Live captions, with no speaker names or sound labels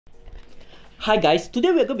Hi guys, today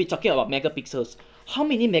we're going to be talking about megapixels. How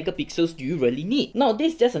many megapixels do you really need? Now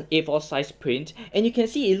this is just an A4 size print and you can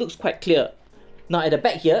see it looks quite clear. Now at the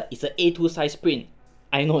back here is an A2 size print.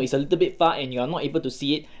 I know it's a little bit far and you are not able to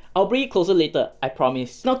see it. I'll bring it closer later, I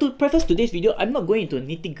promise. Now to preface today's video, I'm not going into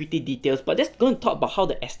nitty-gritty details, but just going to talk about how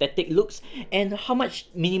the aesthetic looks and how much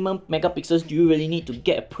minimum megapixels do you really need to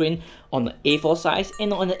get a print on an A4 size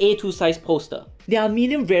and on an A2 size poster. There are a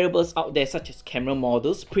million variables out there such as camera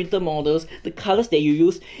models, printer models, the colors that you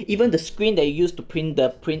use, even the screen that you use to print the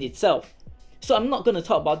print itself. So I'm not going to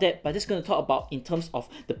talk about that, but just going to talk about in terms of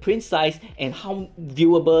the print size and how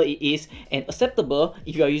viewable it is and acceptable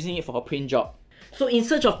if you are using it for a print job. So in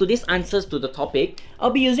search of today's answers to the topic,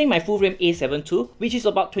 I'll be using my full frame A7 II, which is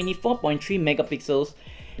about 24.3 megapixels,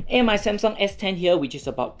 and my Samsung S10 here, which is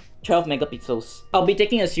about 12 megapixels. I'll be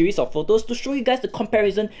taking a series of photos to show you guys the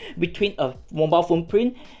comparison between a mobile phone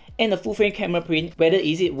print and a full frame camera print, whether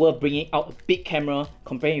is it worth bringing out a big camera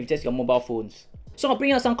comparing with just your mobile phones. So I'll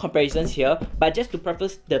bring out some comparisons here, but just to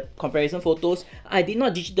preface the comparison photos, I did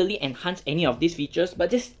not digitally enhance any of these features,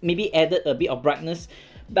 but just maybe added a bit of brightness.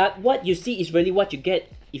 But what you see is really what you get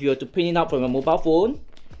if you were to print it out from your mobile phone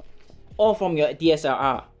or from your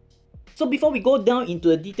DSLR. So before we go down into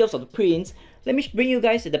the details of the prints, let me bring you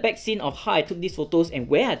guys to the back scene of how I took these photos and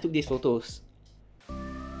where I took these photos.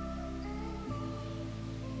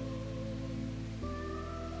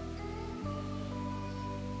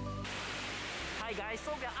 Hi guys,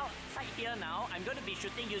 so we are outside here now. I'm going to be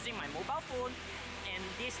shooting using my mobile phone and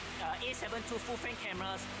this A7 II full frame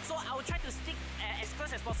cameras. So I will try to stick as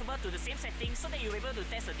close as possible to the same settings so that you're able to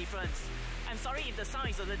test the difference. I'm sorry if the sound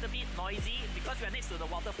is a little bit noisy because we are next to the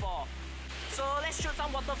waterfall. So let's shoot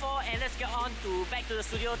some waterfall and let's get on to back to the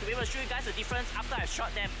studio to be able to show you guys the difference after I've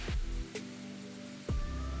shot them.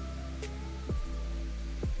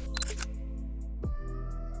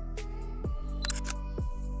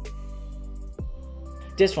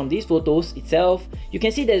 Just from these photos itself, you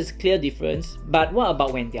can see there's a clear difference, but what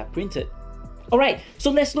about when they are printed? Alright,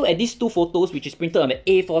 so let's look at these two photos which is printed on the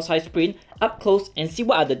A4 size print up close and see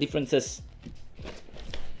what are the differences.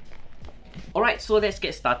 Alright, so let's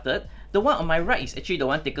get started. The one on my right is actually the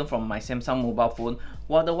one taken from my Samsung mobile phone,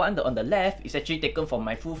 while the one on the left is actually taken from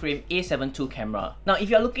my full frame A7 II camera. Now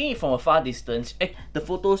if you are looking at it from a far distance, the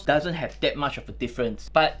photos doesn't have that much of a difference.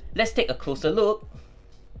 But let's take a closer look.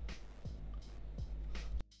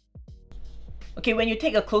 Okay, when you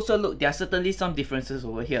take a closer look, there are certainly some differences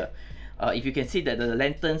over here. If you can see that the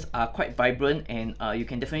lanterns are quite vibrant and you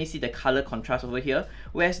can definitely see the color contrast over here,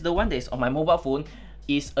 whereas the one that is on my mobile phone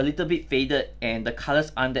is a little bit faded and the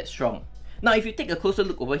colors aren't that strong. Now if you take a closer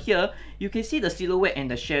look over here, you can see the silhouette and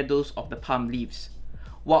the shadows of the palm leaves.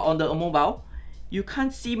 While on the mobile, you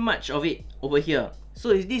can't see much of it over here.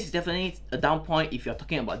 So this is definitely a down point if you're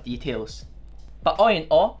talking about details. But all in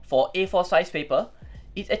all, for A4 size paper,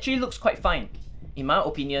 it actually looks quite fine, in my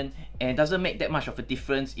opinion, and doesn't make that much of a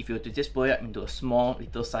difference if you were to just blow it up into a small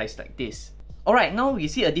little size like this. Alright, now you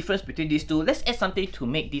see a difference between these two. Let's add something to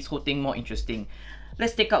make this whole thing more interesting.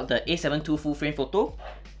 Let's take out the A7 II full frame photo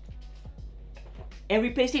and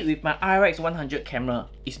replace it with my RX100 camera.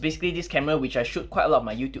 It's basically this camera which I shoot quite a lot of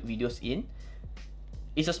my YouTube videos in.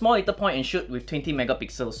 It's a small little point and shoot with 20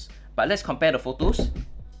 megapixels. But let's compare the photos.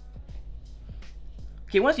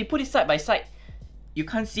 Okay, once you put it side by side, you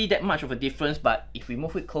can't see that much of a difference, but if we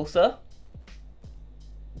move it closer,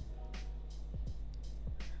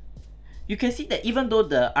 you can see that even though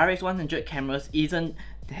the RX100 cameras isn't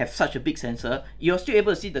have such a big sensor, you're still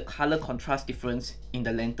able to see the color contrast difference in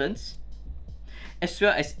the lanterns, as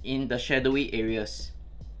well as in the shadowy areas.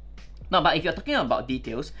 Now, but if you're talking about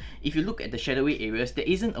details, if you look at the shadowy areas, there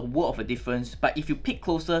isn't a world of a difference, but if you pick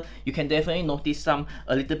closer, you can definitely notice a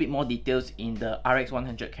little bit more details in the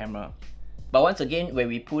RX100 camera. But once again, when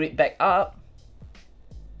we put it back up,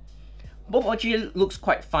 both actually looks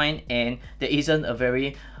quite fine and there isn't a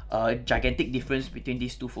very gigantic difference between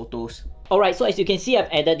these two photos. Alright, so as you can see,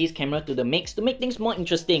 I've added this camera to the mix to make things more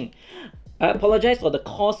interesting. I apologize for the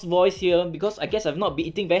coarse voice here because I guess I've not been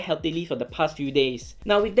eating very healthily for the past few days.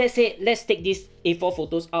 Now with that said, let's take these A4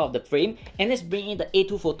 photos out of the frame and let's bring in the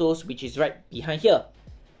A2 photos which is right behind here.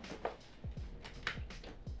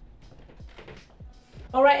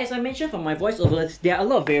 Alright, as I mentioned from my voiceovers, there are a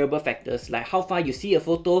lot of variable factors like how far you see a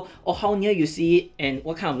photo or how near you see it and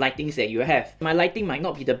what kind of lightings that you have. My lighting might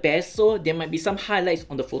not be the best, so there might be some highlights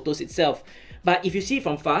on the photos itself. But if you see it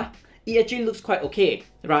from far, it actually looks quite okay,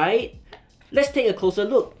 right? Let's take a closer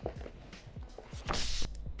look.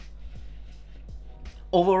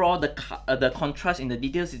 Overall, the contrast in the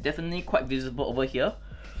details is definitely quite visible over here,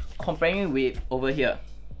 comparing with over here.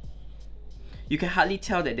 you can hardly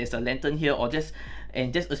tell that there's a lantern here, or just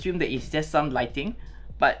assume that it's just some lighting.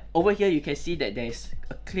 But over here you can see that there's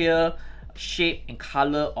a clear shape and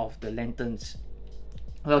color of the lanterns.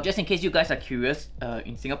 Well, just in case you guys are curious,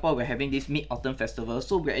 in Singapore we're having this Mid-Autumn Festival,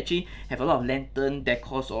 so we actually have a lot of lantern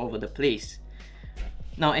decors all over the place.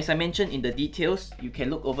 Now, as I mentioned in the details, you can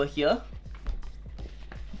look over here.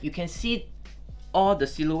 You can see all the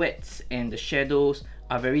silhouettes and the shadows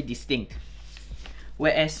are very distinct.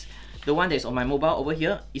 Whereas the one that's on my mobile over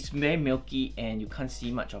here is very milky and you can't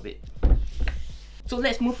see much of it. So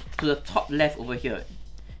let's move to the top left over here.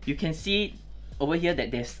 You can see over here that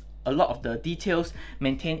there's a lot of the details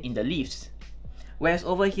maintained in the leaves. Whereas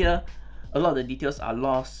over here, a lot of the details are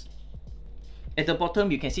lost. At the bottom,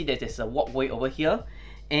 you can see that there's a walkway over here.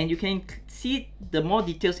 And you can see the more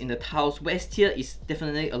details in the tiles, whereas here is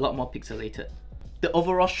definitely a lot more pixelated. The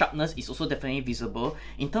overall sharpness is also definitely visible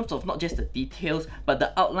in terms of not just the details, but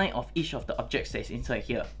the outline of each of the objects that is inside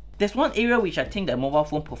here. There's one area which I think the mobile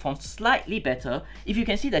phone performs slightly better. If you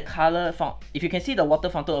can see the color, if you can see the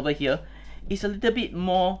water fountain over here, it's a little bit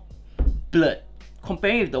more blurred.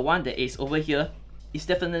 Comparing with the one that is over here, it's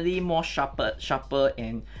definitely more sharper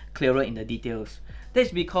and clearer in the details.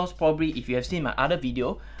 That's because probably if you have seen my other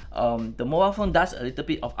video, the mobile phone does a little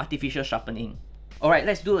bit of artificial sharpening. Alright,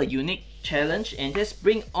 let's do a unique challenge and just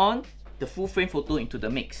bring on the full frame photo into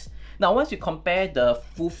the mix. Now, once you compare the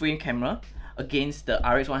full frame camera against the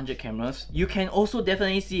RX100 cameras, you can also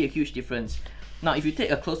definitely see a huge difference. Now, if you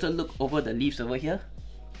take a closer look over the leaves over here,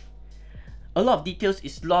 a lot of details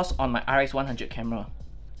is lost on my RX100 camera.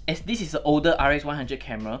 As this is an older RX100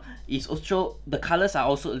 camera, it's also, the colors are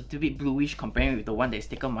also a little bit bluish comparing with the one that is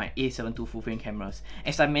taken on my A72 full frame cameras.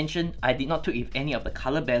 As I mentioned, I did not tweak with any of the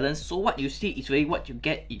color balance, so what you see is really what you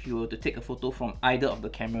get if you were to take a photo from either of the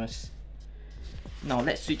cameras. Now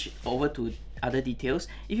let's switch over to other details.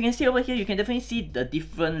 If you can see over here, you can definitely see the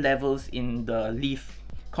different levels in the leaf.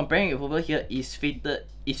 Comparing it over here is faded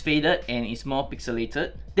and is more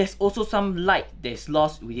pixelated. There's also some light that's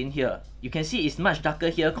lost within here. You can see it's much darker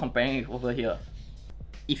here comparing it over here.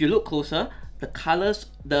 If you look closer, the colors,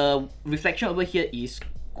 the reflection over here is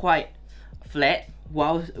quite flat,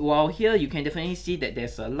 while here you can definitely see that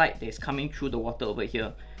there's a light that's coming through the water over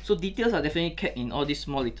here. So details are definitely kept in all these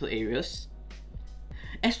small little areas.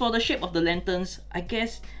 As for the shape of the lanterns, I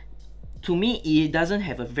guess to me, it doesn't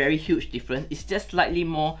have a very huge difference. It's just slightly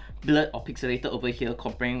more blurred or pixelated over here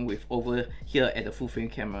comparing with over here at the full frame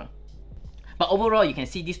camera. But overall, you can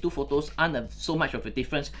see these two photos aren't so much of a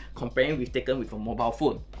difference comparing with taken with a mobile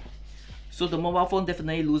phone. So the mobile phone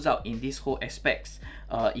definitely loses out in these whole aspects.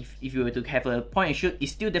 If you were to have a point and shoot,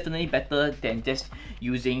 it's still definitely better than just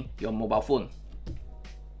using your mobile phone.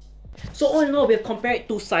 So all in all, we have compared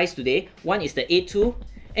two sizes today. One is the A2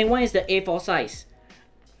 and one is the A4 size.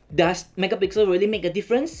 Does megapixel really make a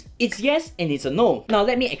difference? It's yes and it's a no. Now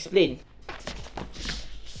let me explain.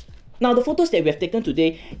 Now the photos that we have taken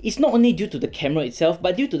today is not only due to the camera itself,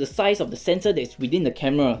 but due to the size of the sensor that's within the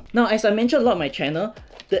camera. Now, as I mentioned a lot on my channel,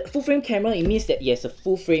 the full frame camera, it means that it has a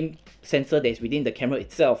full frame sensor that's within the camera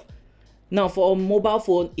itself. Now for a mobile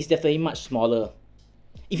phone, it's definitely much smaller.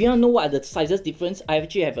 If you want to know what are the sizes difference, I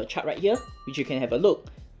actually have a chart right here, which you can have a look.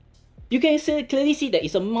 You can clearly see that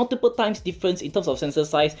it's a multiple times difference in terms of sensor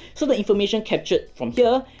size, so the information captured from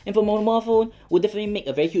here and from a mobile phone will definitely make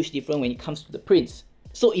a very huge difference when it comes to the prints.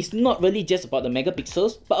 So it's not really just about the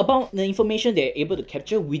megapixels, but about the information they're able to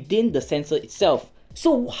capture within the sensor itself.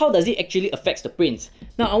 So how does it actually affect the prints?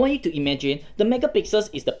 Now I want you to imagine the megapixels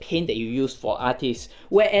is the paint that you use for artists,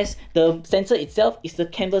 whereas the sensor itself is the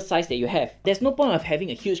canvas size that you have. There's no point of having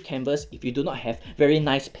a huge canvas if you do not have very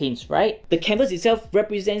nice paints, right? The canvas itself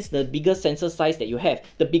represents the bigger sensor size that you have.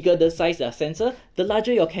 The bigger the size the sensor, the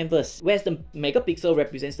larger your canvas, whereas the megapixel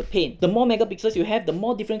represents the paint. The more megapixels you have, the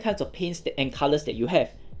more different kinds of paints and colors that you have.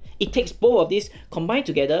 It takes both of these combined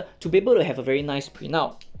together to be able to have a very nice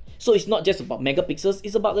printout. So it's not just about megapixels,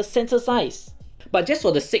 it's about the sensor size. But just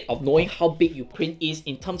for the sake of knowing how big your print is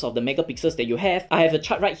in terms of the megapixels that you have, I have a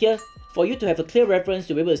chart right here for you to have a clear reference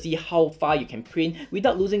to be able to see how far you can print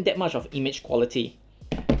without losing that much of image quality.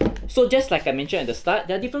 So just like I mentioned at the start,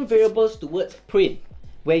 there are different variables towards print,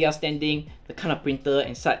 where you're standing, the kind of printer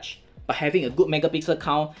and such. But having a good megapixel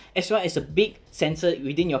count as well as a big sensor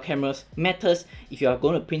within your cameras matters if you are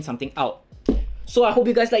going to print something out. So I hope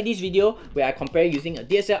you guys like this video where I compare using a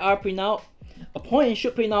DSLR printout, a point and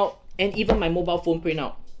shoot printout, and even my mobile phone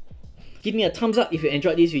printout. Give me a thumbs up if you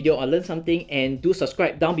enjoyed this video or learned something, and do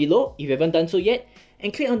subscribe down below if you haven't done so yet,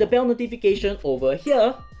 and click on the bell notification over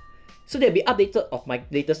here so that you'll be updated of my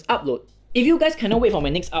latest upload. If you guys cannot wait for my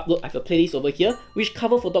next upload, I have a playlist over here which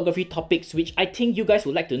cover photography topics which I think you guys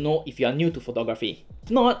would like to know if you are new to photography.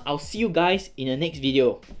 If not, I'll see you guys in the next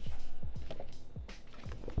video.